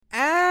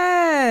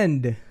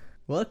And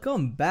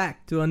welcome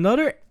back to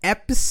another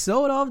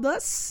episode of the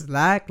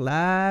Slack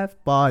Live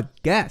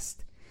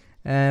podcast.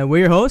 And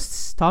we're your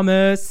hosts,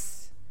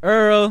 Thomas,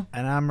 Earl,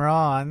 and I'm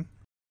Ron.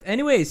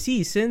 Anyway,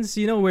 since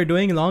we're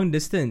doing long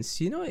distance,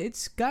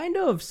 it's kind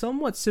of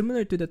somewhat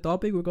similar to the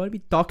topic we're going to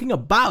be talking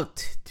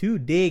about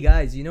today,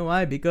 guys. You know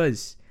why?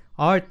 Because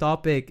our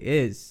topic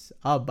is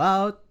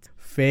about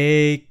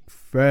fake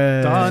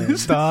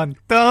friends. Dun, dun,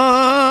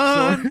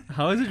 dun. so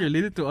how is it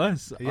related to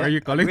us? Yeah, Are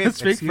you calling wait, us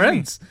fake excuse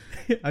friends?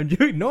 I'm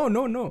doing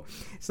no.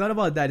 It's not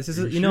about that. It's just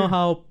Sure?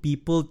 how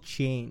people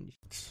change.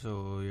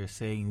 So you're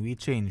saying we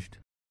changed?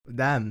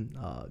 Damn,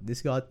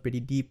 this got pretty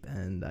deep,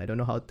 and I don't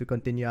know how to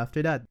continue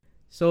after that.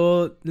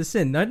 So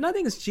listen,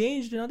 nothing's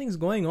changed, nothing's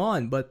going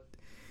on. But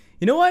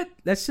you know what?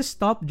 Let's just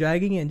stop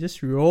dragging and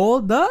just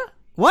roll the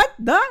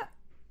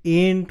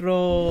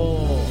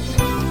intro.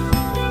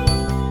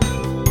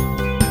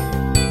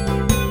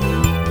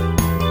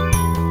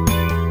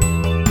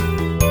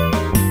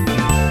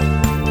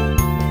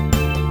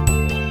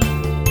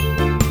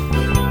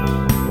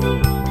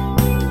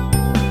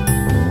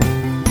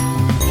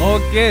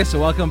 Okay, so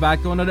welcome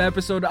back to another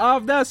episode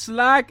of the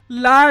Slack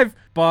Live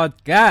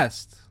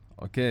podcast.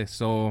 Okay,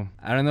 so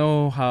I don't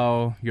know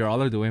how you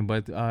all are doing,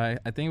 but I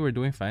think we're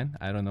doing fine.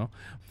 I don't know.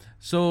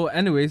 So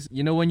anyways,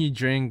 when you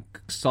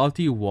drink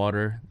salty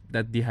water,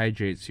 that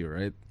dehydrates you,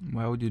 right?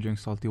 Why would you drink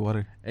salty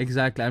water?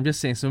 Exactly. I'm just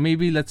saying. So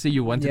maybe let's say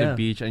you went to Yeah. the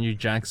beach and you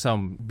drank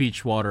some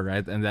beach water,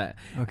 right? And that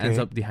Okay. ends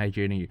up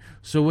dehydrating you.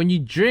 So when you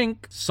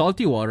drink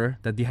salty water,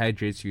 that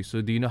dehydrates you.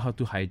 So do you know how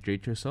to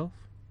hydrate yourself?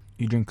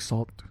 You drink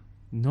salt.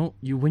 No,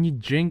 when you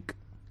drink,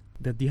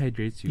 that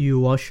dehydrates you. You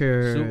wash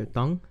your So-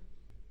 tongue.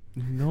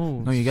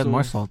 No. No, you get so-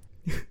 more salt.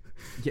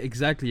 Yeah,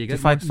 exactly. You get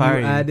fight more- fire.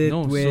 You add it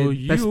No, with so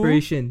you-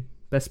 perspiration.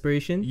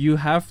 You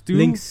have to.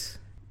 Links.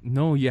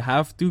 No, you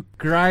have to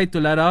cry to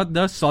let out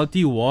the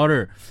salty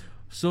water.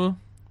 So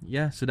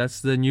so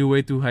that's the new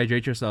way to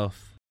hydrate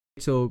yourself.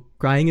 So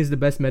crying is the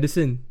best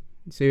medicine.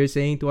 So you're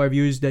saying to our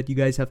viewers that you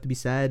guys have to be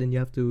sad and you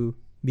have to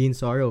be in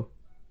sorrow.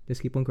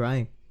 Just keep on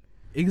crying.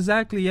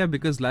 Exactly. Yeah,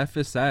 because life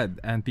is sad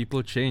and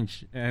people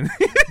change. And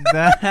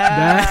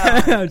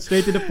Damn,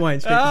 straight to the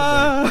point.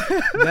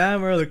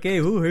 Damn, Earl. Okay,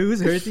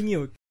 who's hurting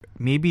you?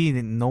 Maybe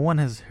no one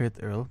has hurt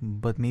Earl,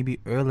 but maybe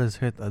Earl has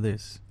hurt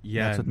others.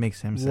 Yeah. That's what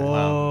makes him sad.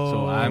 Wow.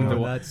 So I'm the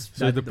one.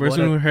 So the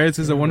person who hurts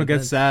is the one who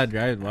gets sad,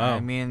 right? Wow. I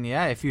mean,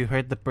 yeah, if you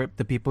hurt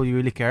the people you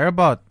really care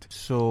about.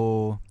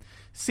 So,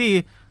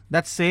 see,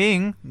 that's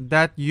saying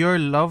that your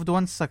loved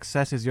one's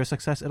success is your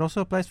success. It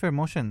also applies for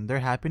emotion. Their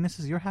happiness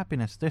is your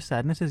happiness. Their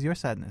sadness is your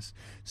sadness.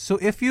 So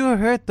if you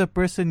hurt the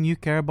person you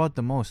care about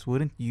the most,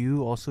 wouldn't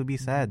you also be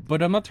sad?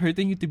 But I'm not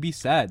hurting you to be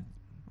sad.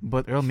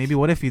 But Earl, maybe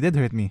what if you did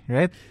hurt me,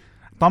 right?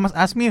 Thomas,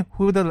 ask me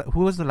who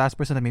was the last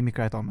person that made me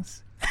cry,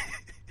 Thomas?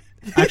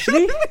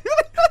 Actually?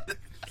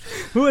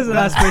 Who was the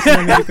last person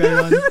I made you cry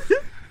on?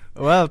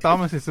 Well,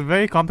 Thomas, it's a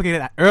very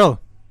complicated...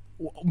 Earl!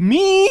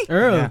 Me?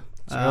 Earl. Yeah,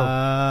 it's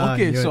Earl.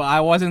 Okay, so I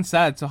wasn't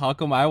sad. So how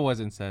come I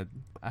wasn't sad?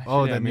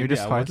 Actually, Then you're maybe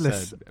just I was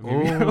heartless. sad.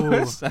 Maybe I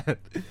was sad.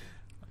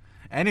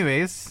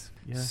 Anyways,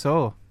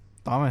 Yeah.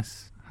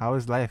 Thomas, how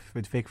is life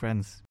with fake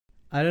friends?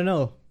 I don't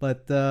know.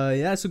 But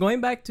so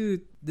going back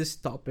to this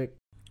topic,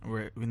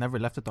 We never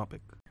left the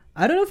topic.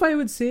 I don't know if I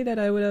would say that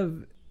I would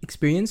have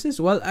experiences.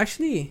 Well,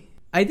 actually,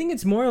 I think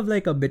it's more of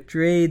like a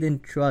betrayed in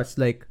trust.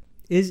 Like,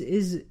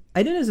 is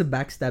I don't know, is a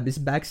backstab. Is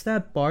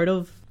backstab part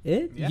of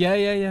it?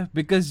 Yeah.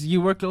 Because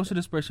you were close to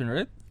this person,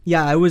 right?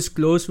 Yeah, I was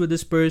close with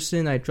this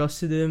person. I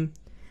trusted him,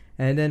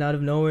 and then out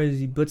of nowhere,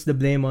 he puts the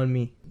blame on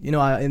me. In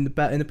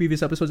the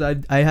previous episodes,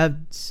 I have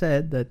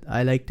said that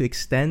I like to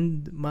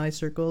extend my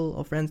circle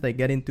of friends, like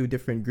get into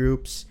different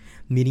groups,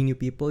 meeting new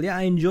people. Yeah,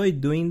 I enjoy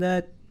doing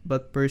that,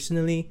 but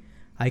personally,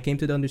 I came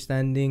to the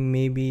understanding,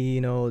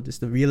 maybe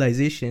just the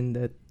realization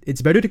that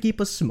it's better to keep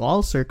a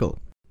small circle.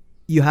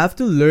 You have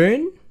to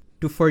learn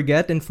to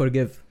forget and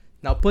forgive.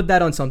 Now put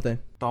that on something.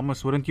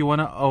 Thomas, wouldn't you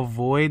want to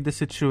avoid the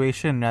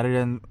situation rather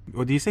than...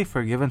 What do you say?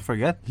 Forgive and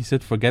forget? He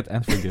said forget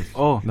and forgive.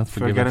 Oh, Not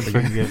forgive forget and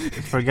and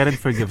forgive. Forget and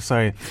forgive,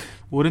 sorry.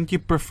 Wouldn't you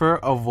prefer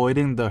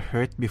avoiding the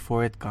hurt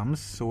before it comes?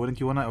 So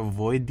wouldn't you want to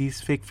avoid these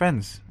fake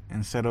friends?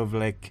 Instead of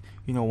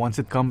once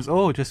it comes,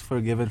 just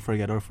forgive and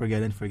forget or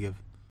forget and forgive.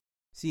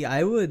 See,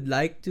 I would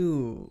like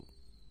to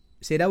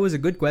say that was a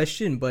good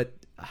question, but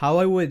how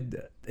I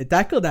would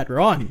tackle that,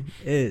 Ron,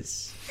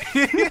 is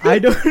I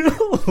don't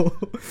know.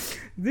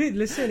 Dude,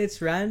 listen,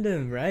 it's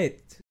random, right?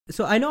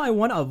 So I know I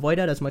want to avoid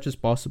that as much as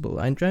possible.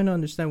 I'm trying to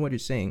understand what you're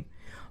saying.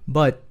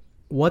 But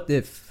what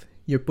if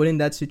you're put in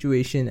that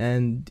situation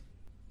and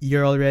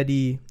you're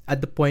already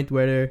at the point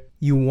where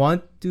you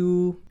want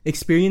to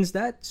experience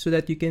that so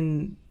that you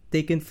can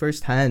take in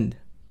firsthand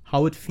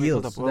how it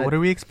feels? Wait, so hold up. What that are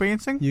we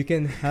experiencing? you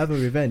can have a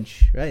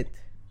revenge, right?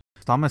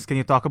 Thomas, can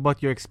you talk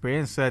about your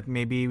experience so that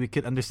maybe we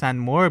could understand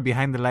more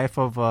behind the life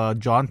of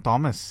John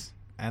Thomas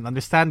and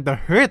understand the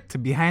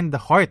hurt behind the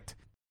heart?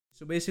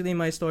 So basically,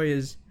 my story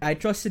is I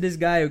trusted this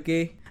guy,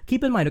 okay?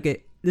 Keep in mind,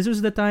 okay, this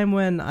was the time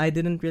when I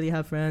didn't really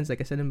have friends. Like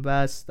I said in the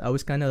past, I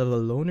was kind of a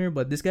loner,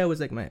 but this guy was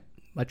like my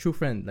true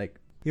friend. Like,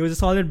 He was a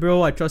solid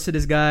bro. I trusted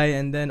this guy,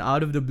 and then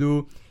out of the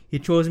blue, he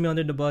throws me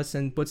under the bus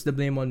and puts the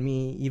blame on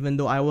me, even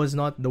though I was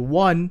not the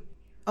one.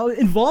 I was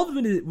involved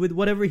with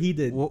whatever he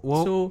did.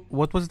 So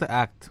what was the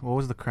act? What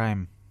was the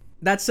crime?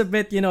 that's a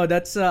bit,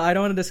 that's I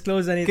don't want to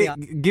disclose anything.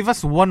 Okay, give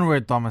us one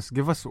word, Thomas.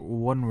 Give us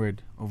one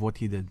word of what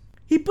he did.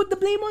 He put the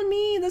blame on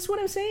me. That's what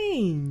I'm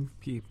saying.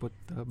 He put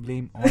the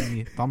blame on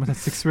me. Thomas has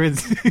 6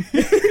 words.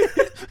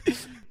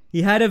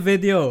 He had a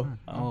video.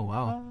 Oh,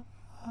 wow.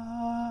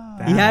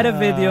 He had a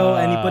video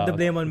and he put the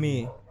blame on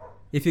me.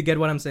 If you get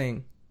what I'm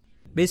saying.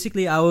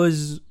 Basically, I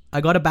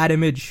got a bad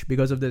image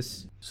because of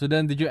this. So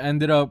then, did you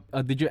end up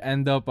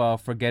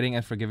forgetting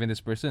and forgiving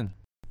this person?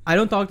 I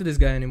don't talk to this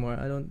guy anymore.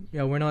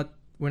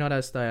 We're not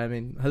as tight. I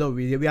mean, hello,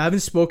 we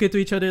haven't spoken to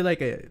each other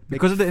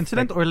because of the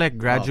incident, or like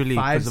gradually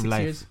 5, because of 6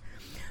 life? years.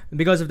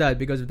 Because of the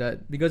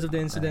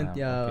incident.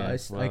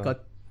 I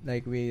got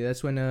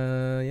that's when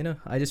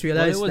I just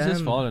realized. Well, it was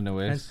his fault in a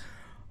way.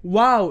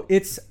 Wow,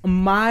 it's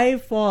my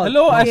fault.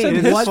 Hello, I said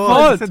his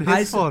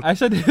fault. I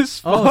said his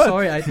fault. Oh,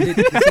 sorry, I did.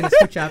 It's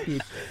too chappy.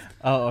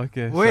 Oh,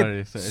 okay.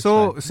 Wait,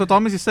 sorry. So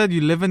Thomas, you said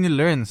you live and you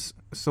learn.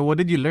 So what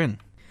did you learn?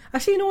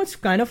 Actually, you know what's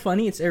kind of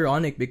funny? It's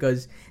ironic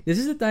because this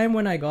is the time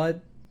when I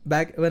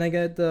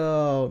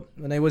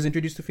was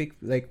introduced to fake,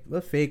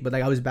 but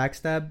I was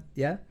backstabbed,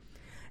 yeah.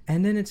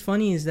 And then it's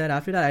funny is that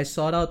after that I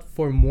sought out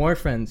for more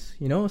friends,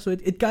 so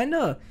it kind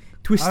of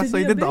twisted. So me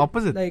you a did bit. the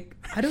opposite.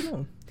 I don't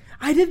know.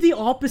 I did the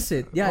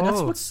opposite. Yeah,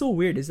 that's what's so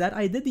weird is that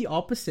I did the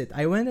opposite.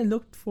 I went and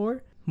looked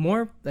for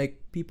more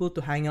people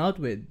to hang out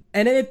with,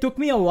 and then it took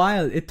me a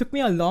while. It took me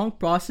a long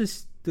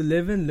process to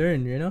live and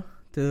learn,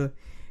 to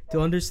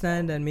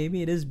understand that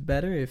maybe it is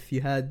better if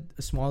you had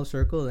a small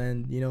circle,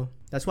 and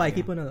that's why I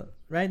keep on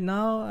right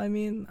now. I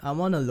mean, I'm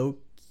on a low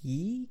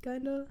key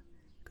kind of,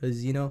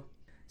 because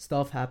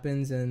stuff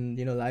happens and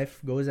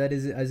life goes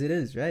as it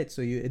is, right?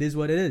 So it is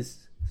what it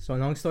is. So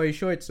long story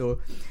short, so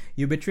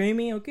you betray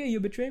me, okay? You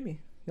betray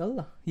me.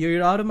 Yalla,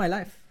 you're out of my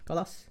life.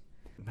 Kalas.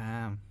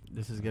 Damn,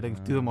 this is getting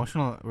too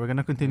emotional. We're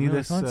gonna continue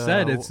this. It's not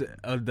sad. It's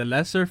the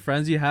lesser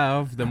friends you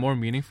have, the more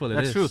meaningful it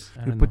is. That's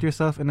true. You put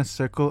yourself in a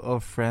circle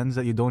of friends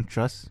that you don't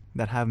trust,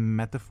 that have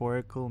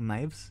metaphorical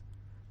knives,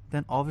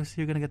 then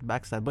obviously you're gonna get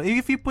backstabbed. But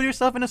if you put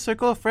yourself in a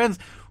circle of friends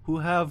who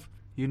have,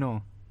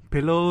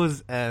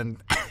 pillows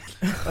and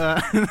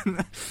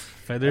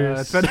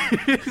feathers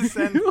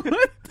and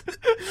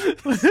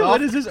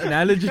what is this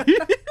analogy?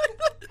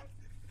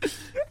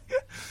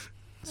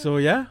 So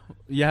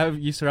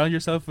you surround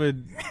yourself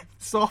with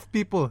soft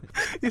people.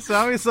 You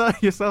surround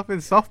yourself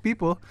with soft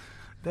people,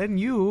 then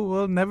you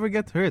will never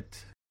get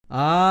hurt. Look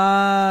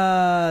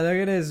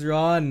at this,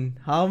 Ron.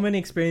 How many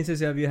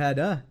experiences have you had,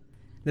 huh?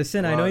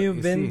 Listen, I know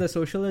you've been the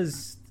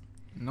socialist.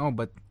 No,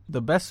 but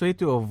the best way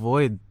to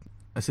avoid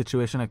a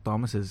situation like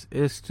Thomas's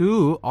is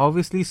to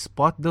obviously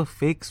spot the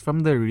fakes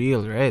from the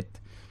real, right?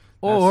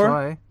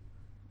 Or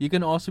you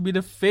can also be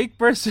the fake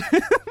person.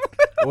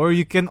 Or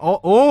you can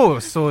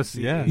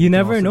you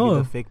never know.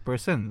 Be the fake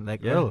person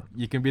Earl.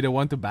 You can be the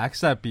one to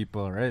backstab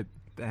people, right?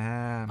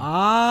 Damn.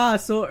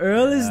 So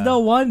Earl is the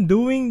one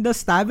doing the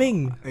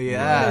stabbing.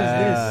 Yeah. What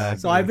is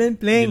this? So I've been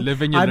playing.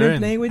 Been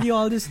playing with you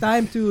all this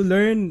time to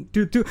learn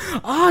to.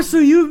 So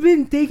you've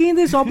been taking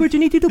this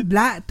opportunity to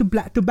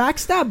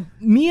backstab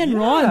me and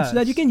Ron so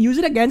that you can use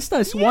it against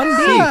us one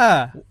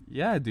day.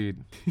 Yeah,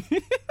 dude.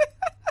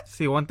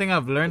 See, one thing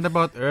I've learned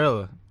about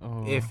Earl.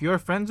 If you're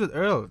friends with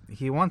Earl,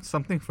 he wants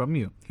something from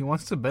you. He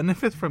wants to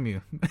benefit from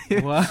you.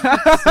 So,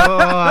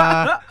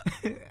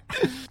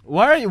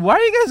 why are you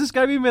guys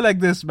describing me like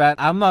this, man?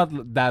 I'm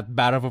not that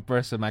bad of a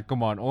person, man.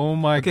 Come on. Oh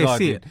my God.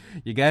 See, dude.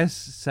 You guys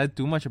said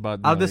too much about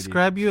me. I'll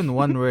describe you in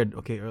one word.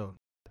 Okay, Earl.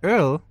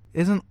 Earl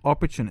is an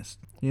opportunist.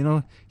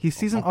 He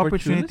sees an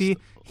opportunity.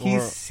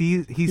 He's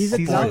a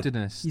clout.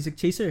 He's a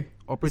chaser.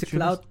 He's a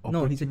clout.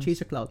 No, he's a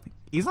chaser clout.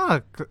 He's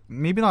not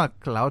maybe not a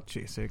clout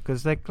chaser,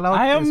 because clout.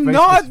 I am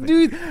not,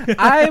 specific. Dude.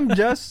 I am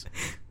just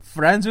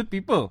friends with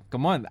people.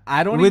 Come on,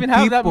 I don't even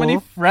have that many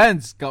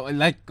friends.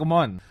 Come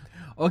on.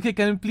 Okay,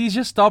 can you please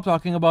just stop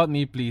talking about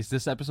me, please?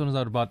 This episode is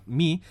not about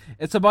me.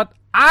 It's about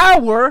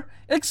our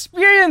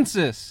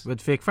experiences with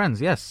fake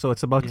friends. Yes, so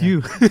it's about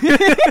you.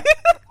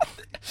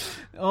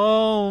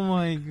 Oh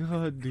my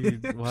God,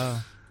 dude!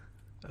 Wow.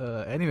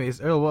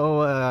 Anyways, Earl,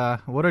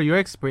 what are your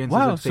experiences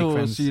with fake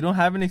friends? So you don't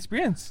have an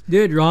experience,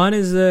 dude. Ron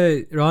is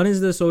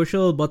the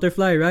social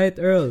butterfly, right,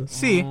 Earl?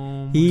 See,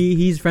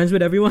 he's friends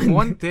with everyone.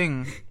 One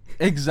thing.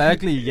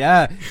 Exactly.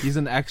 Yeah, he's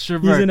an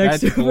extrovert.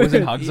 He goes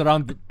and hugs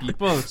around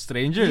people,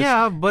 strangers.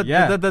 Yeah, but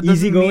that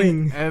doesn't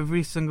mean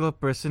every single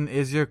person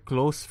is your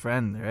close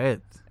friend,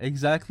 right?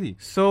 Exactly.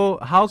 So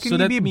how can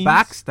you be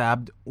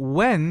backstabbed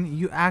when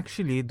you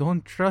actually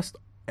don't trust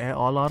a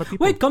lot of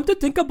people? Wait, come to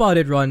think about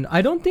it, Ron.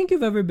 I don't think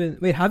you've ever been.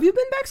 Wait, have you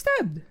been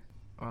backstabbed?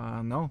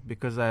 No,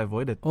 because I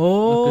avoid it.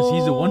 Oh, because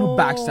he's the one who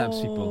backstabs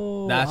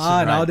people. That's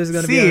right. Now this is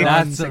gonna be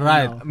that's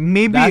right. Now.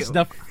 Maybe that's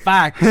the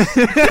fact.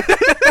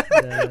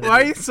 Why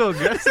are you so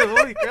aggressive?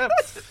 Holy crap!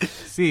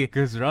 See,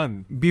 because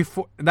Ron.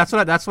 Before that's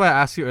why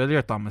I asked you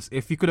earlier, Thomas.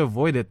 If you could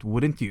avoid it,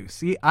 wouldn't you?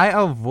 See, I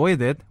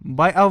avoid it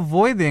by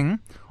avoiding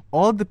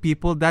all the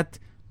people that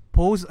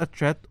pose a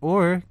threat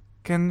or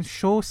can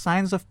show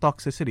signs of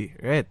toxicity,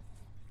 right?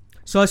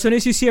 So as soon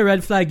as you see a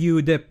red flag,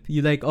 you dip.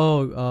 You like,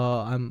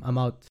 I'm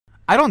out.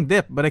 I don't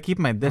dip, but I keep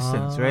my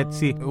distance, right?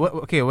 See,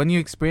 when you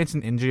experience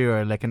an injury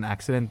or like an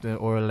accident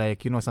or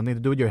like, something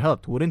to do with your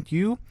health, wouldn't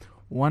you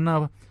want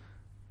to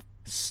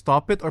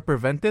stop it or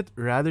prevent it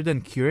rather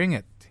than curing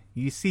it?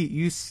 You see,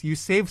 you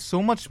save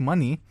so much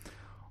money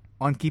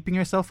on keeping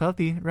yourself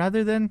healthy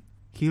rather than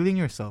healing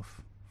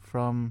yourself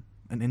from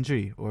an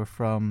injury or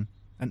from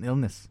an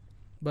illness.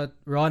 But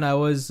Ron, I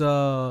was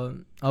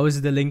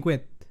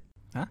delinquent.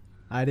 Huh?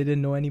 I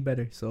didn't know any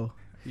better, so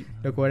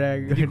look what I.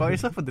 You call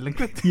yourself a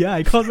delinquent? Yeah,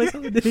 I called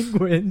myself a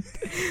delinquent.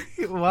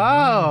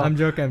 Wow. I'm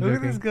joking. Look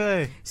at this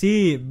guy.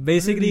 See,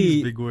 basically,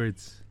 These big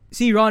words.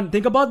 See, Ron,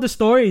 think about the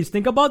stories.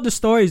 Think about the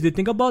stories, dude.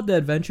 Think about the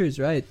adventures,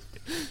 right?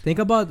 Think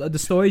about the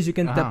stories you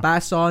can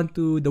pass on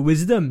to the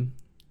wisdom.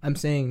 I'm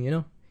saying,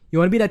 you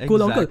want to be that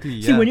cool uncle.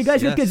 Exactly, See, when you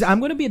guys yes. get kids, I'm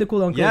going to be the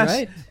cool uncle, Yes,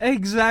 right?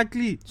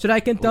 exactly. So that I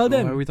can tell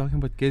them. Why are we talking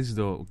about kids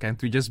though? Can't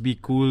we just be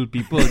cool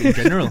people in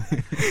general?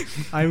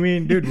 I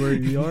mean, dude,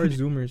 we are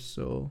Zoomers,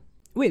 so...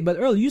 Wait, but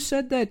Earl, you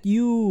said that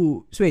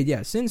you... So wait,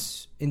 yeah,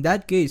 since in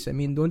that case, I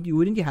mean,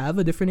 wouldn't you have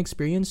a different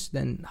experience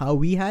than how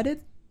we had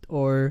it?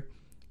 Or,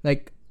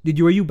 like...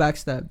 Were you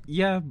backstabbed?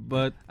 Yeah,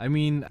 but I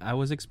mean, I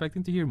was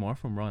expecting to hear more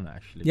from Ron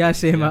actually. Yeah,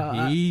 same.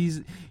 Yeah,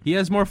 he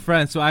has more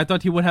friends, so I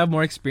thought he would have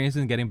more experience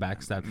in getting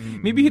backstabbed.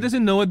 Maybe he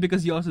doesn't know it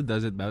because he also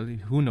does it, but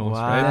who knows,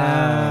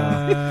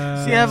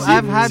 right? See,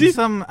 I've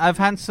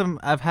had some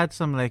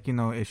like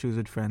issues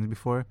with friends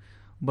before,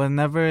 but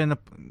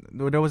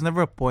there was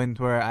never a point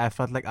where I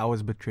felt like I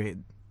was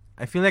betrayed.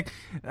 I feel like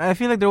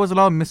there was a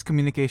lot of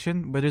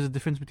miscommunication, but there's a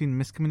difference between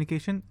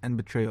miscommunication and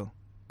betrayal.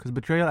 Because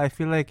betrayal, I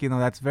feel like,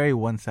 that's very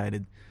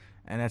one-sided.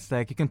 And it's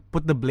like you can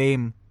put the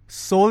blame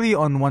solely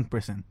on one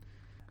person.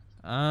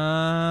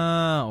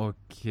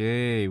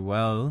 Okay.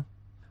 Well,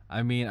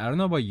 I mean, I don't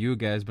know about you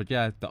guys, but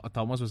yeah,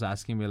 Thomas was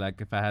asking me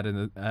like if I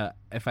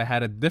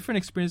had a different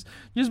experience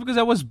just because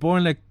I was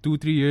born like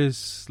 2-3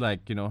 years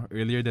like,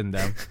 earlier than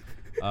them.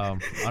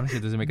 Honestly,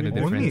 it doesn't make any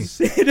difference.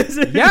 It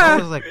doesn't. Yeah. I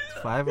was like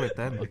 5 or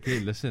 10. Okay,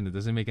 listen, it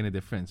doesn't make any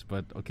difference,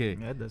 but okay.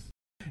 Yeah, it does.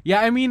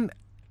 Yeah, I mean,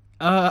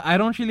 I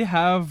don't really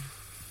have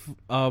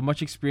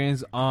much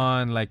experience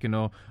on like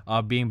being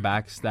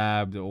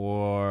backstabbed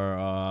or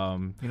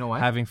you know what?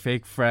 having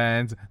fake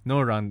friends.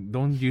 No, Ron,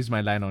 don't use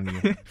my line on you.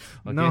 Okay?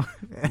 No.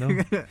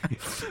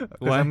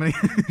 Why?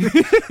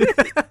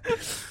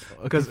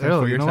 Because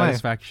for your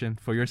satisfaction.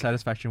 For your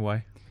satisfaction,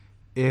 why?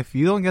 If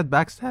you don't get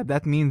backstabbed,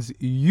 that means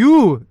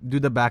you do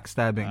the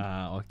backstabbing.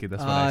 Okay,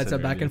 that's what I said. It's a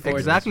back earlier. and forth.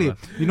 Exactly.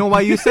 You know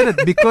why you said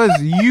it? Because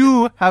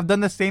you have done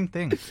the same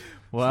thing.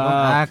 Wow. So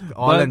don't act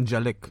all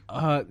angelic.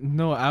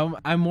 No,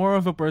 I'm more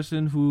of a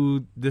person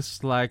who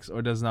dislikes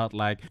or does not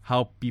like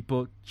how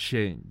people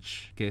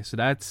change. Okay, so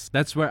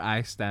that's where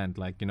I stand.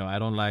 Like, I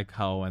don't like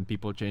how when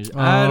people change.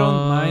 I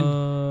don't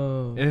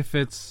mind if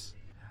it's...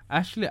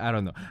 Actually, I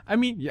don't know. I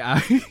mean,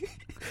 yeah.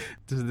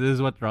 This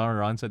is what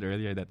Ron said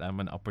earlier, that I'm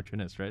an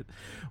opportunist, right?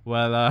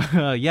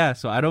 Well, yeah,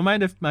 so I don't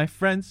mind if my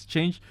friends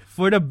change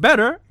for the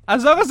better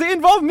as long as they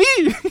involve me.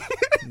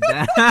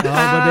 But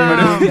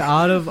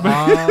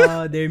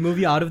they remove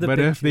you out of the but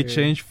picture. if they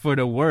change for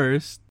the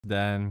worst,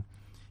 then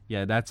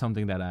yeah, that's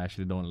something that I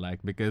actually don't like,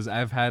 because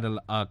I've had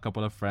a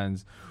couple of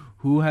friends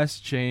who has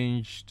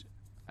changed.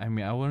 I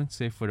mean, I wouldn't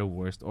say for the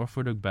worst or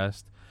for the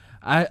best.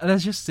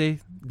 Let's just say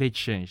they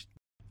changed.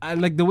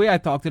 Like the way I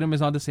talk to them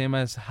is not the same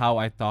as how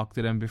I talked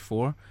to them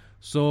before.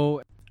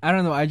 So I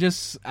don't know.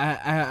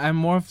 I'm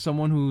more of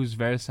someone who's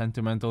very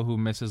sentimental, who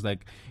misses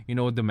like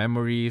the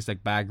memories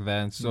like back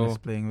then. So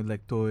just playing with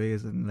like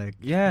toys and like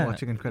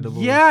watching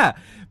Incredibles. Yeah,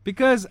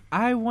 because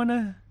I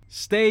wanna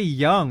stay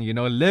young.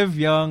 Live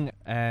young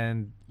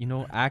and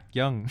act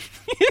young.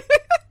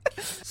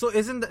 So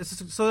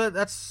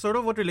that's sort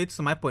of what relates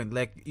to my point.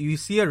 Like you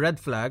see a red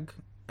flag.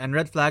 And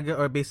red flag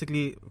are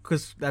basically,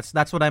 because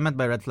that's what I meant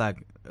by red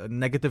flag.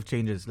 Negative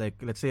changes. Like,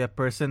 let's say a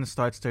person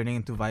starts turning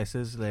into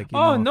vices. Like,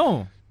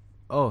 no.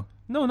 Oh.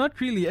 No, not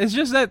really. It's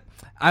just that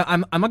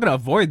I'm not gonna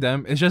avoid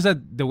them. It's just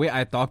that the way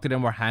I talk to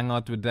them or hang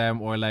out with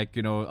them or like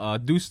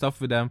do stuff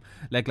with them,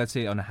 like let's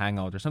say on a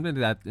hangout or something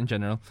like that in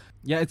general.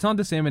 Yeah, it's not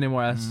the same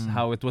anymore as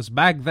how it was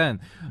back then.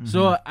 Mm-hmm.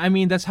 So I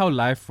mean, that's how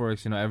life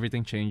works.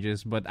 Everything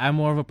changes. But I'm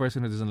more of a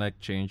person who doesn't like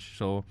change.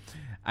 So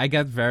I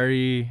get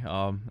very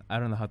I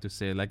don't know how to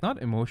say, like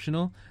not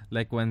emotional,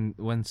 like when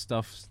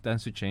stuff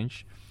tends to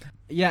change.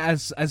 Yeah,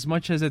 as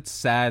much as it's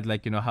sad,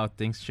 like how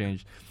things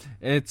change,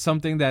 it's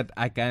something that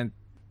I can't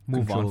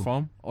move on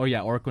from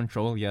or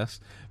control, yes,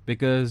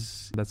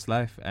 because that's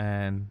life.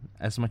 And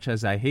as much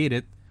as I hate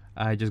it,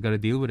 I just gotta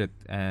deal with it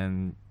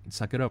and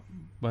suck it up.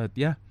 But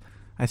yeah,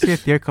 I see a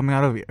tear coming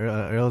out of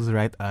Earl's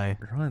right eye.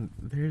 Ron,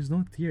 there's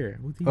no tear.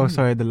 What do you mean?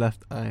 Sorry, the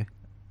left eye.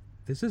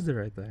 This is the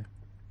right eye.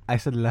 I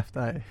said left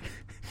eye.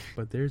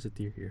 But there's a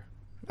tear here.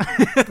 But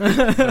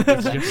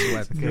it's just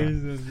sweat.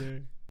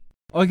 Okay.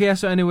 Okay,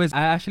 so anyways,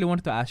 I actually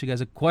wanted to ask you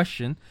guys a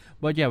question,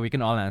 but yeah, we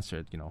can all answer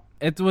it,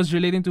 It was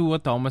relating to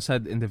what Thomas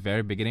said in the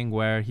very beginning,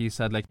 where he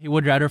said, like, he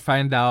would rather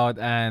find out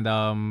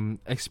and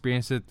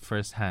experience it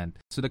firsthand.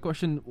 So the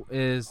question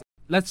is,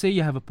 let's say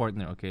you have a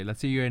partner, okay? Let's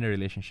say you're in a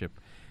relationship.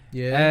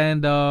 Yeah.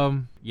 And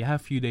you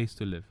have a few days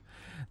to live.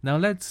 Now,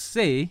 let's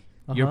say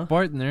your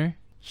partner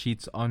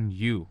cheats on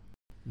you.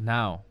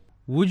 Now,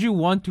 would you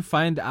want to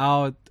find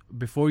out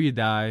before you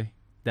die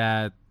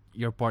that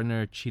your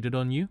partner cheated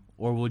on you?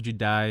 Or would you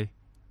die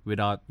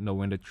without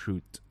knowing the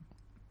truth?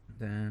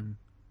 Damn.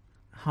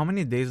 How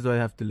many days do I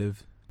have to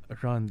live?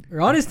 Ron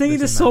is thinking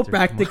this so doesn't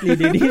matter. practically,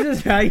 dude. He's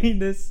just writing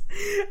this.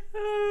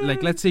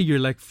 Like, let's say you're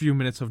like few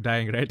minutes of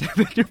dying, right? And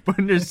then your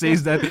partner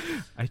says that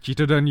I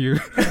cheated on you.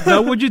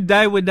 Now, would you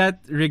die with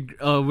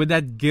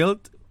that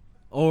guilt,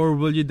 or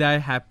will you die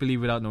happily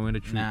without knowing the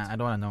truth? Nah, I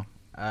don't want to know.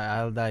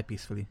 I'll die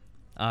peacefully.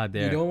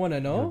 There. You don't want to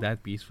know? You'll die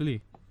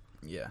peacefully.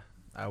 Yeah,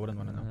 I wouldn't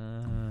want to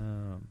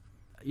know.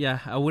 Yeah,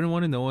 I wouldn't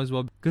want to know as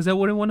well, because I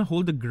wouldn't want to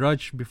hold a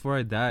grudge before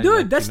I die. Dude,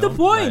 like, that's the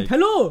point. Like,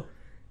 Hello.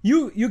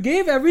 You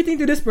gave everything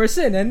to this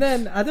person, and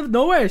then out of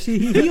nowhere,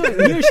 he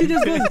or she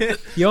just goes,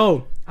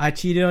 "Yo, I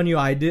cheated on you.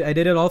 I did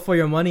it all for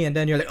your money," and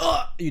then you're like,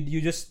 "Oh,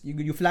 you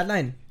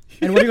flatline."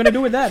 And what are you gonna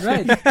do with that,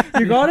 right?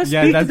 You gotta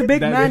speak to the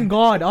big man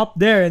God up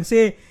there and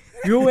say,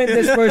 "Ruin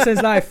this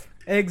person's life."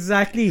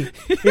 Exactly.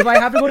 If I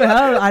have to go to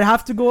hell, I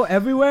have to go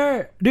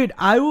everywhere, dude.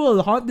 I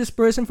will haunt this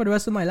person for the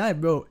rest of my life,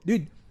 bro.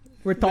 Dude,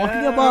 we're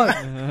talking about,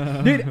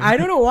 dude. I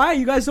don't know why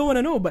you guys don't want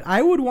to know, but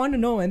I would want to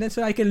know, and then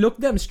so I can look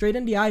them straight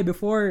in the eye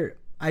before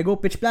I go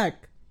pitch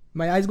black.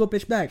 My eyes go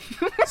pitch black,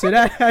 so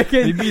that I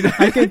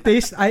can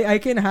taste. I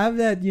can have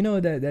that,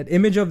 that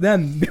image of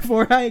them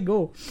before I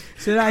go,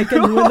 so that I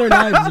can ruin their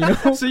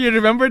lives. So you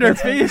remember their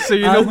face, so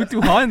you know who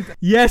to haunt.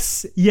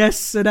 Yes,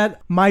 so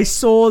that my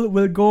soul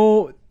will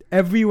go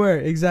everywhere.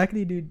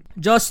 Exactly, dude.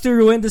 Just to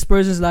ruin this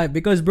person's life,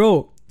 because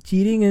bro,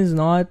 cheating is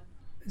not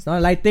a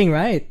light thing,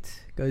 right?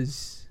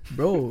 Because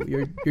bro,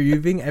 you're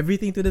giving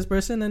everything to this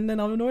person, and then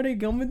out of nowhere they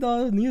come with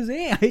the news,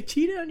 hey, I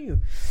cheated on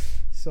you.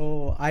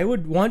 So I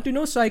would want to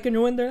know so I can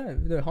ruin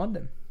haunt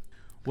them.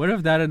 What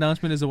if that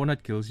announcement is the one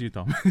that kills you,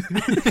 Tom?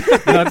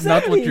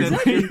 not what you're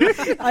doing.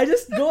 I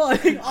just go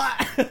like,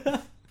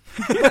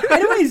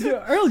 Anyways,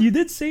 Earl, you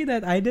did say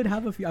that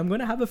I'm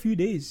gonna have a few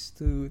days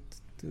to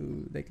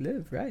like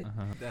live, right?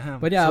 Damn.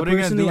 But yeah, so what are you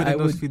personally, gonna do I in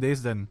those would few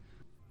days then?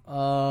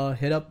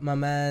 hit up my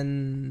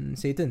man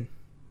Satan,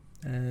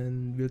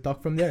 and we'll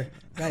talk from there.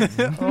 Right?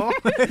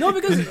 No,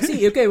 because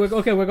see, we're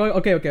going.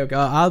 Okay.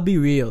 I'll be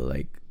real.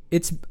 Like,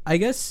 it's, I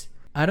guess,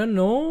 I don't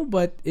know,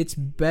 but it's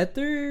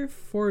better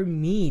for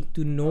me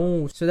to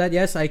know so that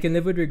yes, I can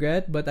live with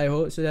regret, but I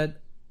hope so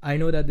that I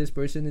know that this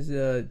person is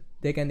a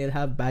dick and they'll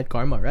have bad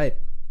karma, right?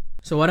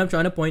 So what I'm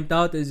trying to point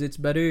out is it's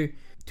better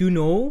to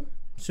know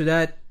so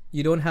that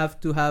you don't have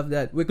to have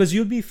that, because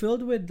you'll be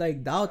filled with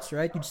like doubts,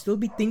 right? You'd still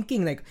be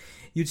thinking, like,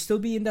 you'd still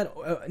be in that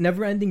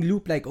never-ending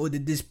loop, like, oh,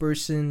 did this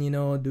person,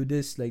 do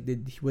this? Like,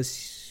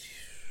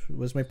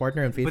 was my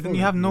partner unfaithful? But then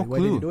you have no Why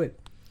clue. did he do it?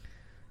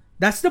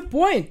 That's the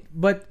point.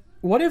 But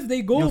what if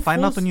they go? You'll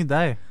find out when you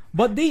die.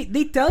 But they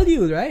tell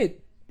you, right?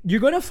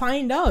 You're gonna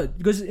find out,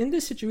 because in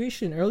this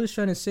situation, Earl is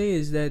trying to say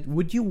is that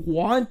would you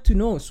want to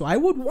know? So I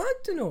would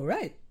want to know,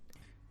 right?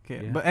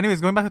 Okay, Yeah. but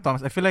anyways, going back to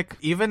Thomas, I feel like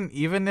even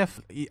if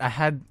I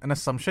had an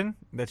assumption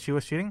that she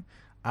was cheating,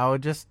 I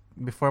would just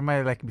before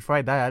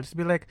I die, I'll just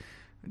be like,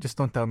 just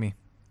don't tell me.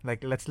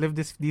 Like, let's live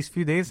these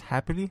few days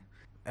happily,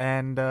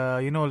 and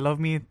love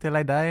me till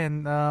I die,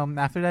 and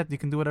after that you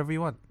can do whatever you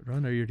want.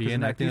 Ron, are you 'Cause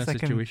then at reenacting a least I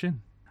can-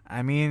 situation?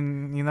 I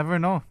mean, you never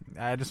know.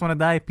 I just want to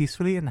die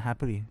peacefully and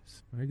happily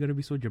Why are you gonna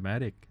be so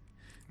dramatic?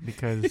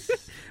 because.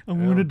 I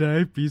want to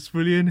die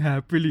peacefully and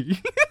happily.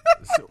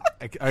 So,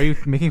 are you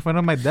making fun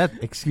of my death?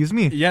 Excuse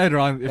me. Yeah,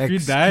 Ron. If you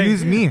die,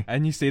 Excuse me.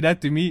 and you say that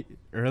to me,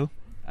 Earl,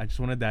 I just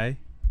want to die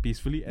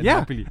peacefully and Yeah,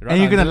 happily. Ron, and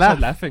you're I'm gonna start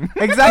laugh. laughing.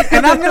 Exactly,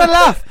 and I'm gonna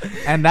laugh.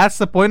 And that's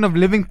the point of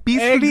living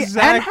peacefully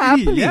and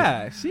happily.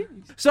 Yeah. See,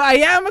 so I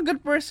am a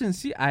good person.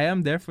 See, I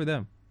am there for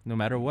them, no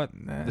matter what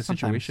the Sometimes.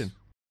 situation.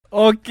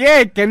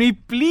 Okay, can we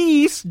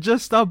please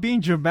just stop being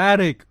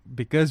dramatic,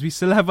 because we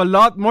still have a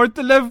lot more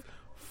to live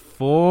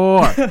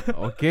for.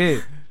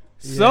 Okay,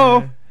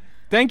 so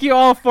thank you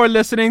all for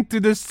listening to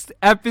this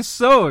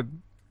episode.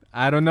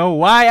 I don't know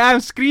why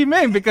I'm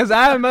screaming, because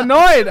I'm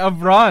annoyed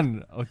of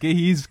Ron. Okay,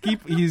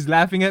 he's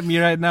laughing at me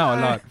right now a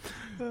lot.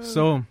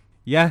 So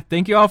yeah,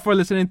 thank you all for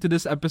listening to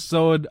this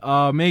episode.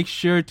 Make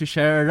sure to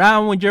share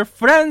around with your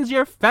friends,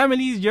 your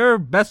families, your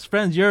best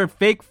friends, your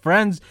fake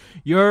friends,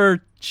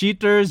 your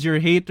cheaters, your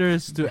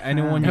haters, to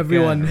anyone you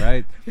Everyone. can,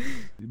 right?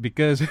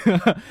 Because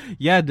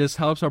yeah, this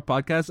helps our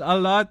podcast a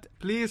lot.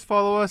 Please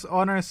follow us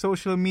on our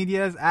social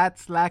medias at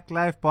Slack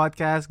Live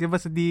Podcast. Give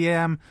us a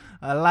DM,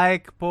 a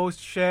like, post,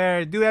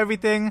 share, do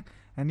everything.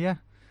 And yeah,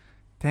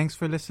 thanks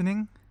for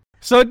listening.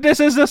 So this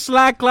is the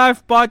Slack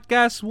Live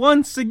Podcast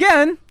once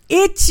again.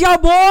 It's your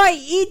boy,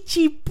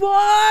 Itchy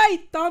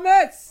Boy,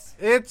 Thomas.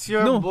 It's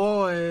your No.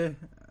 boy,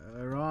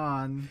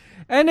 Ron.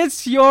 And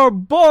it's your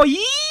boy,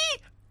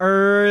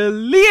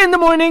 early in the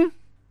morning.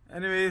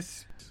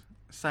 Anyways,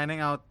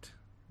 Signing out.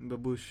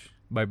 Babush.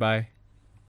 Bye bye.